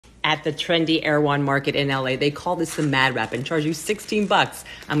at the trendy Erewhon market in LA. They call this the MadWrap and charge you $16.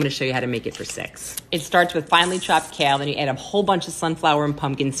 I'm going to show you how to make it for $6. It starts with finely chopped kale, then you add a whole bunch of sunflower and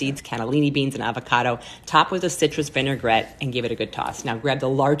pumpkin seeds, cannellini beans, and avocado, top with a citrus vinaigrette, and give it a good toss. Now grab the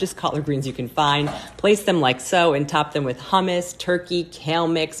largest collard greens you can find, place them like so, and top them with hummus, turkey, kale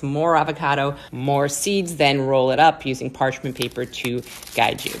mix, more avocado, more seeds, then roll it up using parchment paper to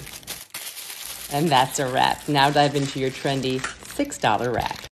guide you. And that's a wrap. Now dive into your trendy $6 wrap.